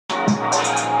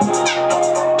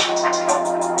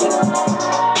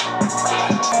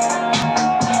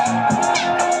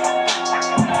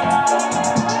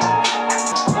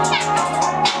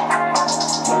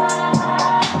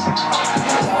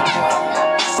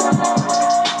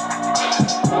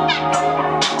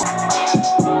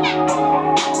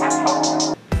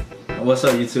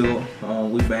What's up,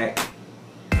 YouTube? We back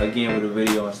again with a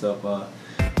video and stuff.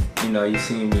 You know, you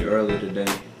seen me earlier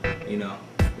today. You know,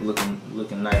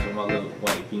 looking nice with my little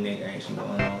white V-neck action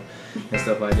going on and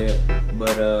stuff like that.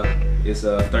 But it's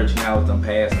 13 hours done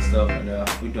passed and stuff, and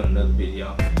we doing another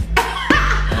video.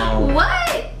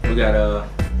 What? We got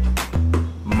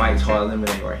Mike's Hard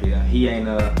Lemonade right here. He ain't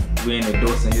we ain't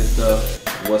endorsing his stuff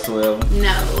whatsoever.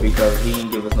 No. Because he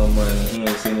ain't give us no money. He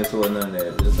ain't seen us or none of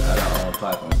that. Just out of our own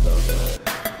pocket and stuff.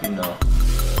 So, you know,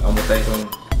 I'm gonna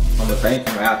thank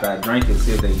him after I drink it,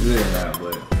 see if they good or not.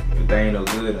 But if they ain't no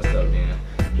good and stuff, then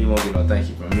he won't get no thank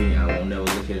you from me. I won't never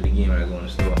look at it again when I go in the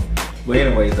store. But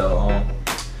anyways though,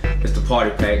 it's the party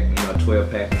pack, you know,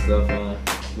 12 pack and stuff.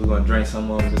 We're gonna drink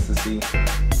some of them just to see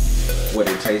what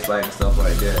it tastes like and stuff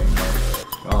like that,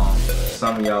 you know.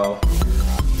 Some of y'all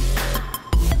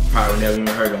probably never even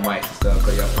heard of mics and stuff,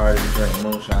 cause y'all probably drink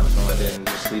moonshine or something like that and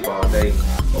just sleep all day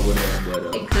or whatever.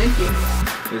 But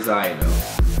it's alright though. I'm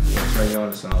gonna turn you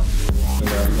on to something. You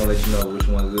know, we're gonna let you know which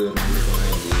one's good and which one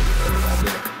ain't good and stuff like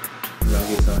that. We're gonna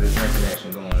get some of this drinking action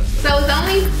going. So it's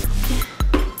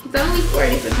only 4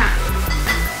 different times.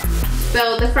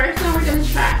 So the first one we're gonna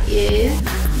try is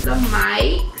the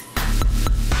Mike's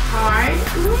Hard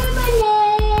Lemonade.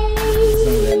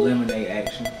 Some of that lemonade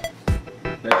action.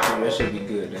 That should be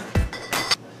good then.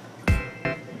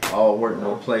 All work,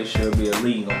 no play should be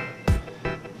illegal.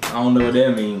 I don't know what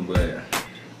that means, but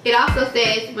it also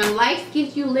says when life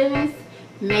gives you lemons,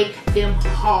 make them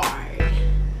hard.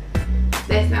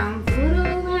 That sounds a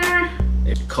little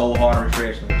it's cold, hard, and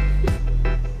refreshing.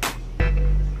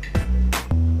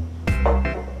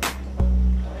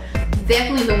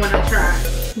 Definitely the one I tried.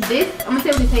 This, I'm gonna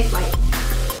tell you what it tastes like.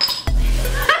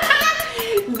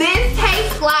 This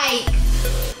tastes like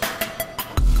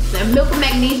the milk and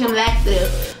magnesium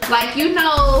laxative. Like, you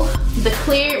know, the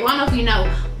clear, well, I don't know if you know,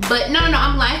 but no,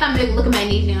 I'm lying, it's not milk and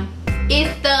magnesium.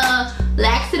 It's the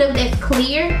laxative that's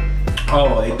clear.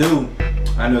 Oh, they do.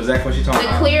 I know exactly what you're talking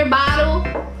about. The clear bottle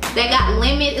that got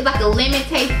lemon, it's like a lemon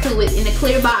taste to it in a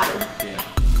clear bottle. Yeah.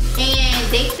 And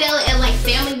they sell it at like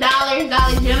Family Dollar,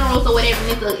 Dollar Generals or whatever,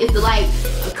 and it's like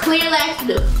a clear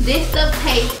laxative. This stuff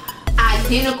tastes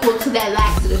identical to that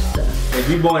laxative stuff. If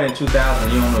you're born in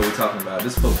 2000, you don't know what we're talking about.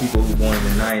 This is for people who born in the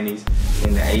 90s,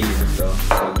 in the 80s and stuff.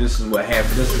 So this is what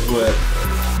happened. This is what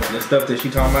the stuff that she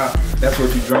talking about. That's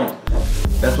what you drink.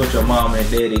 That's what your mom and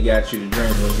daddy got you to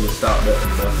drink when you were stopped up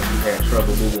and stuff, and you had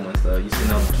trouble boo-boo and stuff. You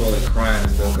sitting on the toilet crying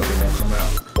and stuff because it won't come out.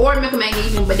 Or milk and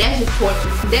magnesium, but that's just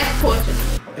torture. That's torture.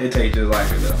 It tastes just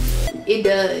like it though. It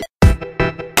does.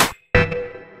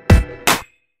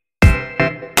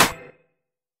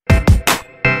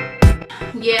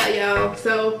 Yeah, yo.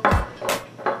 So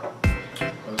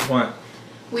Which one?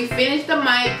 we finished the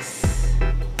Mike's.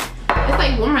 It's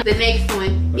like warmer. The next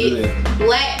one is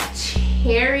black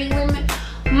cherry lemon.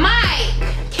 Mike,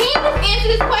 can you just answer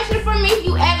this question for me if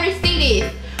you ever see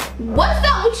this? What's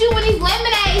up with you and these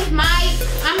lemonades, Mike?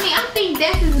 I mean, I think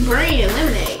that's his brand,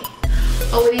 lemonade.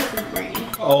 Oh, it is his brand.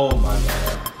 Oh my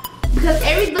god. Because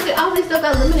look at all this stuff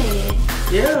got lemonade in it.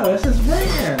 Yeah, that's his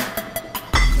brand.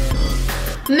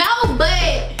 No,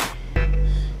 but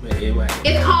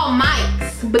it's called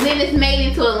Mike's, but then it's made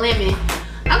into a lemon.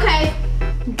 Okay,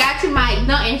 got you, Mike.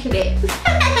 Don't answer that.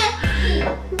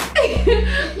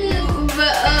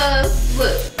 But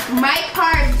look, Mike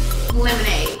Hard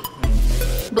Lemonade,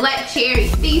 black cherry.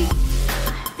 See,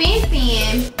 since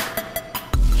then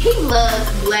he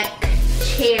loves black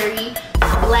cherry,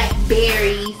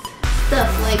 blackberries,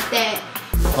 stuff like that.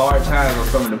 Hard times are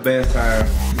some of the best times.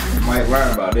 You might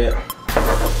learn about that.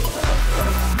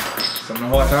 Some of the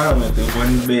hard times I went through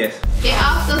wasn't the best. It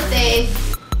also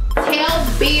says, tell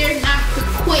beer not to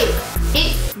quit.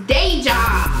 It's day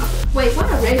job. Wait, why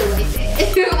I read it like that?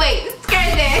 Wait,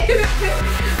 scratch that.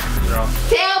 Drunk.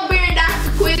 Tell beer not to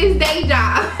quit his day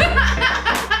job.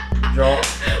 Drunk.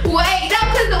 Wait, no,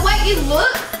 because the way it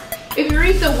looks, if you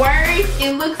read the words,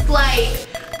 it looks like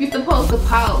you're supposed to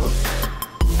pause.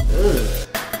 Ugh.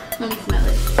 Let me smell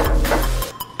it.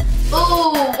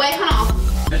 Ooh, wait, hold on.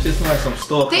 That just like some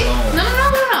store cologne. No.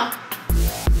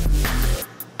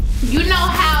 You know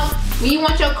how when you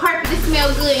want your carpet to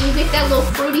smell good and you get that little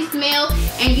fruity smell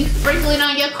and you sprinkle it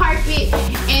on your carpet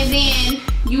and then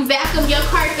you vacuum your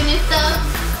carpet and stuff,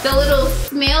 the little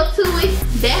smell to it,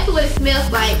 that's what it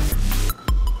smells like.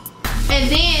 And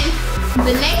then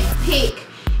the next pick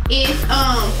is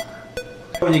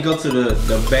when you go to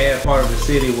the bad part of the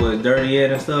city where it's dirty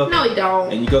at and stuff. No, it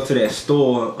don't. And you go to that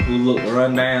store who look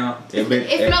run down. It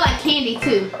smells like candy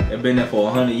too. It's been there for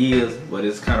 100 years, but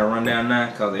it's kind of run down now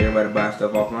because everybody buys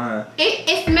stuff offline.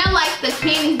 It smells like the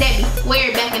candies that be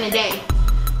square back in the day.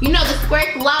 You know the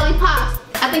squirt lollipops?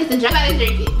 I think it's a drink. I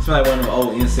drink it. It's like one of them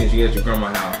old incense you get at your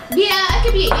grandma's house. Yeah, it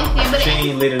could be an incense, but she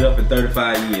ain't lit it up in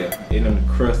 35 years. In them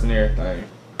crust and everything.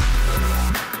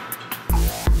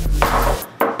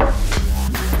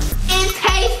 It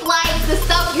tastes like the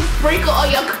stuff you sprinkle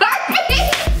on your carpet.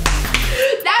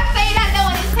 Not saying I know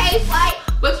what it tastes like,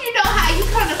 but you know how you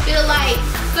kind of feel like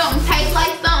something tastes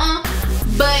like something,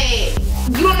 but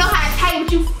you don't know how it tastes,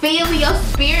 but you feel in your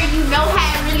spirit, you know how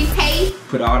it really tastes.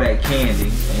 Put all that candy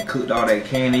and cooked all that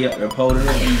candy up and poured it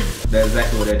in. That's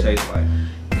exactly what that tastes like.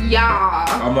 Y'all,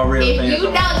 I'm a real fan. If you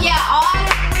know, yeah,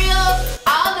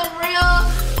 all the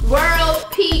real world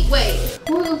peak. Wait,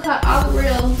 who you call all the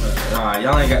real? Nah,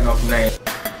 y'all ain't got no name.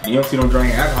 You don't see them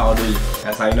drinking alcohol, do you?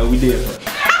 That's how you know we different.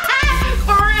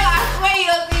 For real, I swear you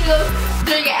don't see them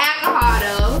drinking alcohol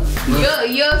though.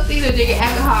 You'll see them drinking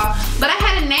alcohol. But I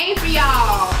had a name for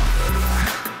y'all.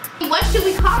 What should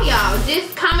we call y'all?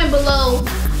 Just comment below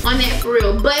on that for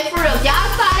real. But for real, y'all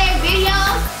saw that video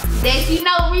that you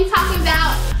know we talking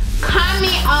about,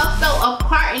 comment also a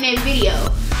part in that video.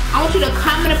 I want you to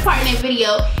comment a part in that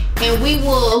video and we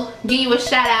will give you a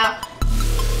shout out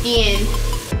in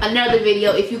another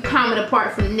video if you comment a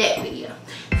part from that video.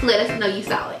 So let us know you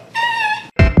saw it.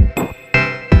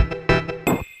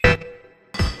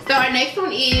 So our next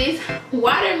one is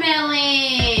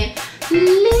watermelon.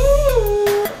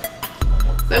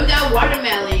 So we got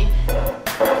watermelon.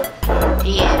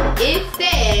 And it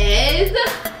says...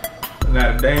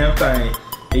 Not a damn thing.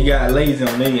 He got lazy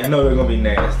on me. I know they're gonna be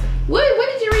nasty. What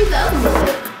did you read the other one?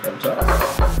 I'm sorry.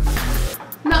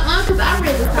 Nuh-uh, because I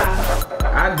read the top.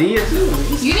 I did too.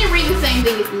 You didn't read the same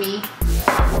thing as me.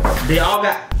 They all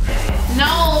got...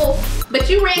 No, but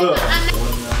you read Look.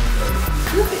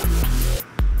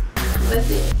 That's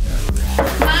it.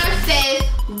 Mine says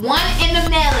one in the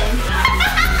melon.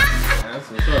 That's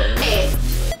what's up. Hey,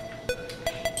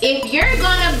 if you're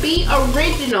gonna be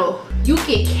original, you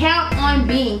can count on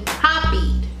being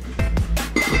copied.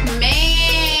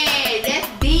 Man, that's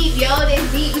deep, yo.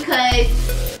 That's deep because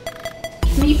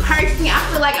me personally, I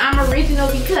feel like I'm original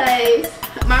because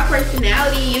my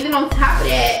personality, and then on top of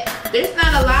that, there's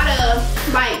not a lot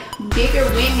of like bigger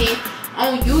women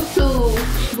on YouTube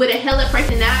with a hella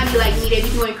personality like me. They be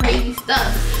doing crazy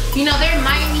stuff. You know, they're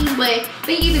mighty, but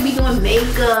they either be doing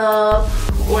makeup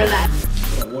or like.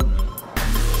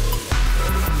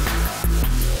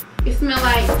 It smells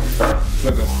like.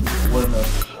 Look at watermelon.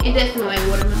 It does smell like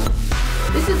watermelon.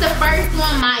 This is the first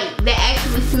one, Mike, that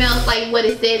actually smells like what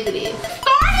it says it is.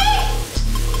 Start it!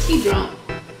 He drunk.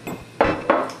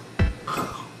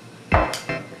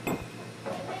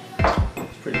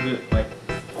 It's pretty good, Mike.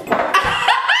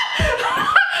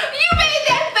 You made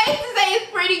that face to say it's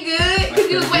pretty good because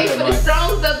you was waiting for the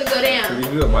strong stuff to go down.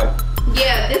 Pretty good, Mike.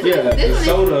 Yeah, this Yeah, one, this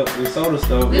the one soda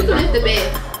stuff. This one is the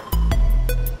best.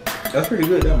 That's pretty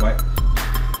good, that Mike.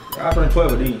 I'll drink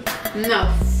 12 of these. No,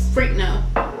 freak no.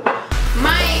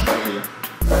 Mike.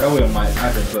 That way, Mike.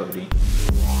 I drink 12 of these.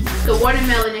 The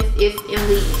watermelon is in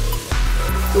lead.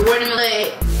 The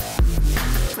watermelon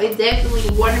is definitely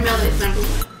watermelon is number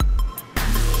one.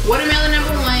 Watermelon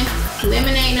number one,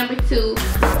 lemonade number two,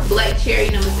 black cherry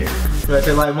number three. So that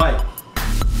they like Mike.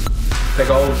 Take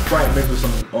an old Sprite mixed with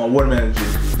some watermelon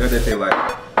juice. That's what they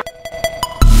like.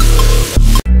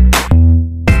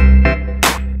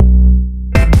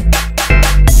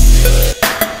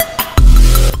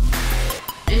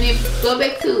 Go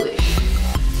back to it.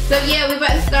 So yeah, we're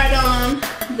about to start on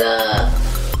the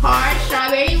hard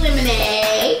strawberry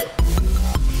lemonade.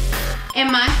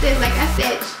 And mine says, like I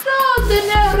said,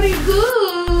 extraordinary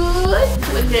good.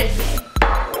 What did it say?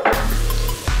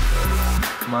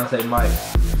 Mine say Mike.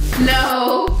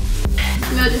 No. It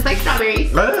smells just like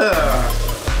strawberries.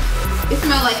 It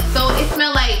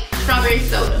smells like strawberry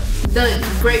soda. The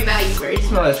great value version. It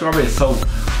smells like strawberry soap.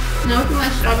 No, it smells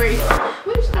like strawberry.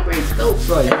 What is strawberry soap? It's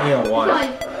like neon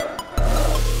white.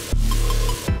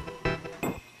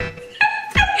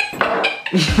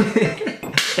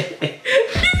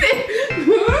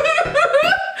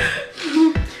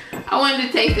 I wanted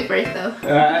to taste it first though.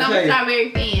 I'm a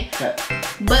strawberry fan.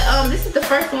 But this is the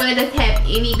first one that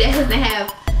doesn't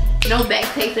have no back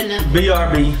taste or nothing.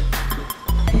 BRB.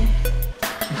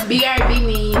 BRB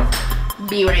means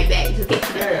be right back. Just get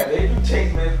to Yeah, they do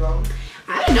taste mess though.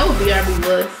 I didn't know what BRB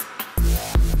was.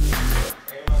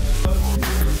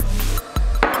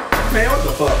 Man, what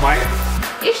the fuck, Mike?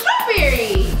 It's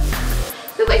strawberry.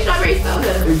 It's like strawberry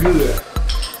soda. It's good.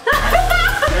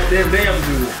 Damn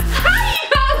good. How you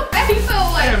gonna say so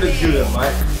like Damn, it's good,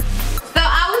 Mike. So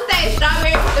I would say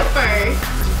strawberry was the first.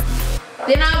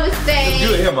 Then I would say it's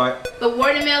good here, Mike. the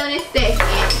watermelon is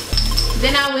second.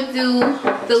 Then I would do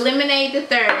the lemonade the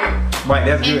third. Right,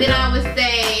 that's good. And then I would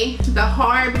say the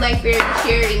hard blackberry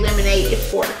cherry lemonade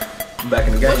is fourth. Back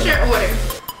in the game. What's your order?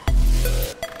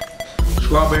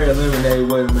 Strawberry lemonade,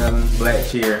 watermelon, black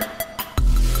cherry.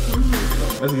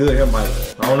 That's good here, Mike.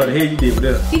 I don't know the hell you did with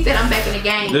this. He said I'm back in the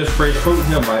game. This fresh fruit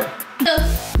here, Mike.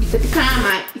 You took your time,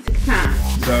 Mike. You took your time.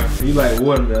 So, you like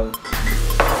watermelon?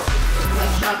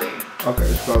 Like strawberry.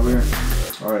 Okay, strawberry.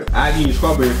 Alright, I give you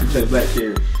strawberry if you take black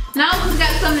cherry. No, because it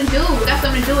got something to do. It got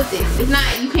something to do with this. It's not,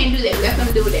 you can't do that. It got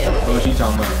something to do with that. What she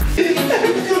talking about?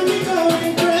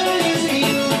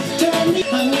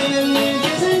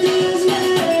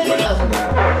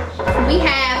 We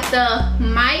have the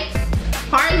Mike's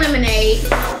hard lemonade.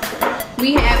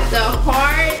 We have the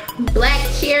hard black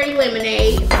cherry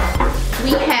lemonade.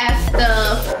 We have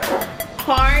the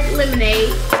hard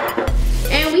lemonade.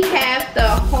 And we have the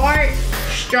hard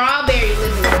strawberry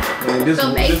lemonade. Yeah, this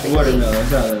so this watermelon,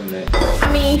 it's not lemonade. I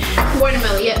mean,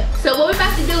 watermelon, yeah. So what we're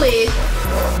about to do is,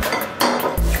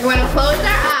 we're gonna close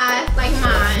our eyes, like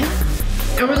mine,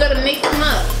 and we're gonna mix them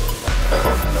up.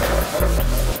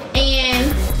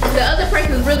 And the other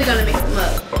person is really gonna mix them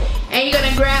up. And you're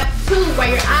gonna grab two while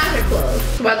your eyes are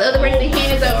closed, while the other person's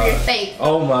hand is over your face.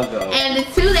 Oh my God. And the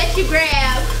two that you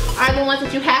grab are the ones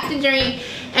that you have to drink,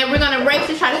 and we're gonna race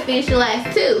to try to finish the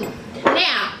last two.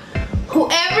 Now,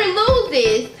 whoever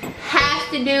loses has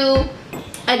to do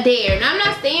a dare. Now, I'm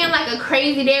not saying like a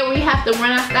crazy dare where you have to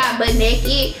run outside butt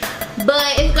naked,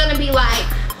 but it's gonna be like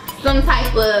some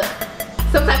type of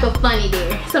funny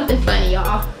dare. Something funny,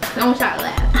 y'all. I want y'all to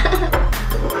laugh.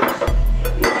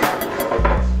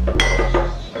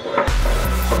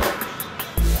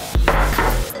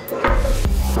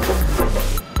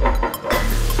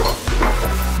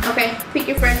 Okay, pick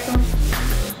your first one.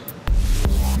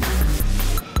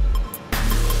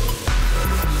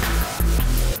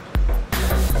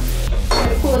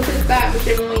 Pull it to the side,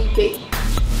 whichever one you pick.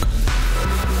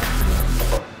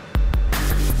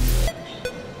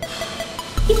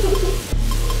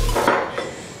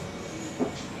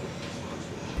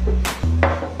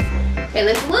 Okay,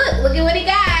 let's look. Look at what he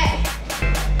got.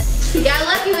 He got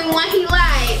lucky with one he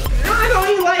liked. No, I don't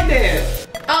even like that.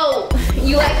 Oh,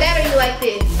 you like that or you like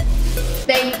this?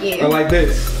 Thank you. I like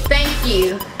this. Thank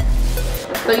you.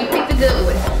 So you picked a good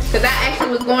one. Because I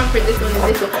actually was going for this one and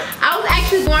this one. I was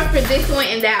actually going for this one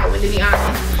and that one, to be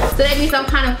honest. So that means I'm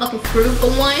kind of fucking screwed for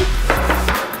one.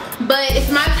 But it's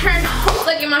my turn to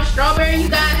hopefully get my strawberry, you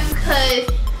guys, because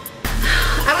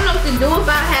I don't know what to do if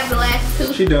I have the last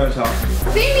two. She done talking.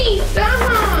 See me, stop.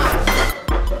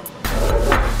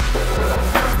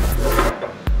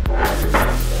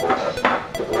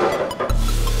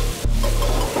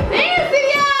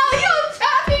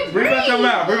 Bring out your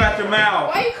mouth. Bring out your mouth.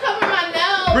 Why you covering my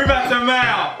nose? Bring out your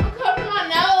mouth. I'm covering my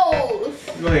nose.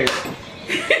 Go ahead.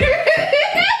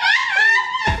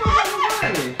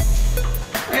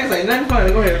 I ain't say nothing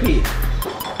funny. Go ahead, Pete.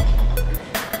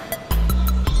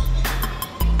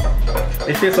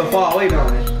 It feels so far away,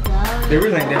 don't it? It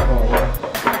really ain't that far away.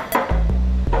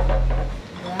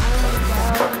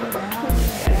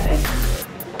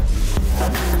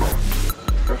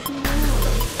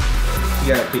 You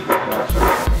gotta pick your watch.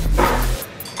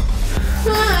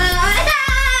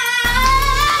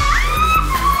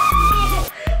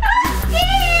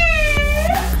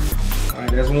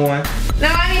 Alright, that's one. No,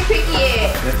 I didn't pick it.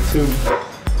 That's two.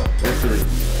 That's three.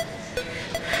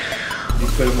 You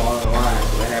put them all on the line,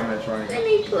 so they have them trying. Let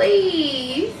me,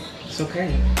 please. It's okay.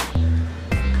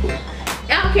 I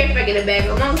don't care if I get a bag,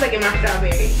 as long as I get my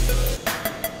strawberry.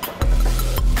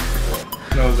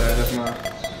 No, that's mine.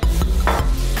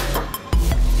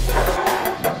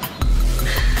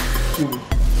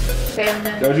 Okay, I'm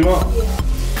done. That what you want?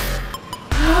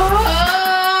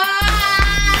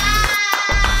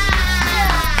 Yeah.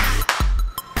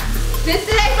 This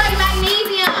tastes like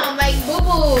magnesium, like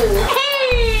boo-boo.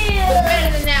 Hey! But better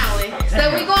than that one. So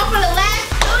we're going for the last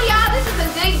two, y'all. This is a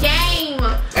good game.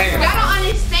 Y'all don't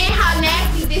understand how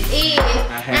nasty this is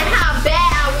and how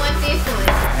bad I want this one.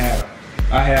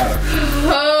 I have it.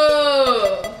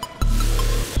 Oh.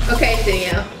 Okay,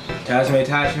 Danielle. Touch me,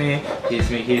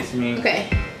 kiss me. Okay.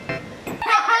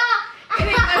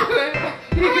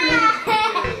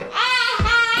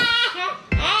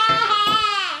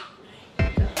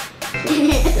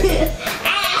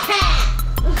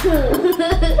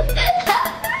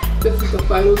 This is the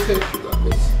final test, you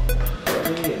guys.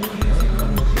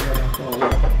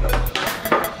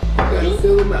 Gotta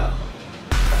fill them out.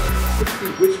 Let's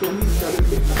see which one he's gonna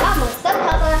pick. I'm gonna stop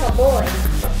talking like a boy.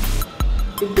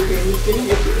 Is the game is getting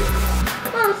into it.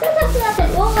 Mom, sometimes you're not a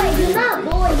boy. You're not a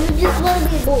boy. You just want to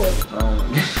be a boy.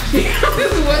 You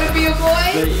just want to be a boy?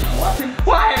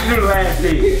 Why have you last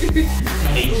day?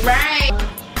 Right.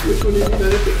 Which one did you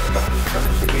better pick?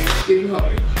 It's getting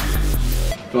hard.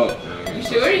 Fuck. You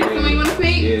sure? Is this the one you want to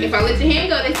pick? Yeah. If I let your hand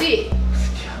go, that's it.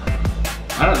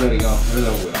 I don't let it go. I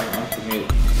forget.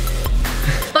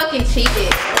 Fucking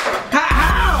cheated.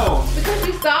 How? Because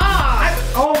you saw.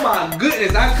 Oh my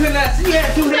goodness, I could not see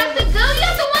that two That's the hands. good.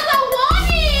 That's the ones I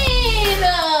wanted.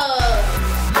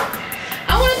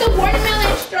 I wanted the watermelon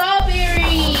and strawberry.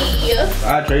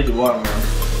 I trade the watermelon.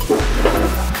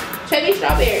 Trade me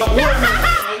strawberry.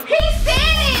 He said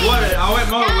it. Water, I went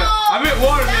more. I meant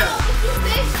watermelon. No, you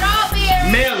said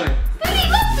strawberry. Melon. Honey,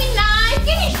 let's be nice.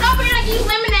 Give me strawberry and I give you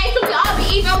lemonade so we all be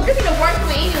even. I'm drinking the worst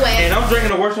one anyway. And I'm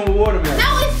drinking the worst one with watermelon. No,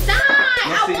 it's not.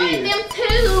 Yes, I it wanted is. them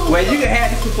too. Well, you can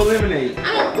have this for lemonade. I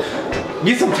don't.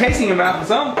 Get some taste in your mouth or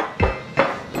something.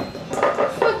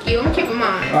 Fuck you. I'm keeping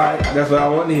mine. Alright, that's what I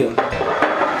want to hear.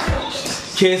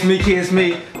 Kiss me, kiss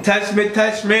me. Touch me,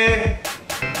 touch me.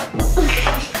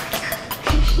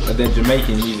 But that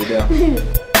Jamaican music there.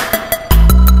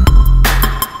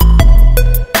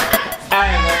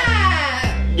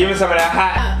 Alright, give me some of that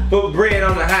hot. Put bread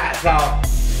on the hot sauce.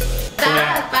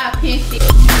 Stop, stop, pinch.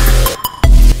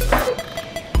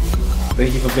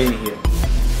 Thank you for being here.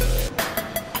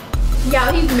 Yo,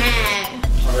 he's mad.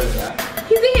 Already not.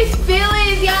 He's in his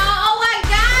feelings, y'all. Oh my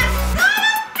God.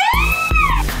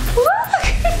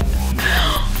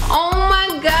 Oh my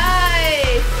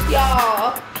God.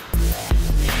 Y'all.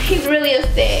 He's really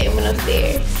upset and went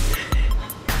upstairs.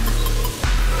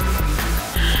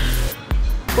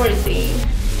 For the scene.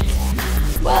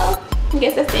 Well, I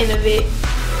guess that's the end of it.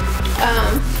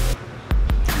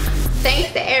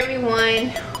 Thanks to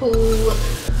everyone who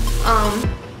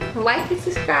like and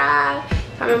subscribe,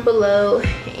 comment below,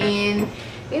 and I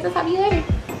guess I'll talk to you later.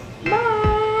 Bye.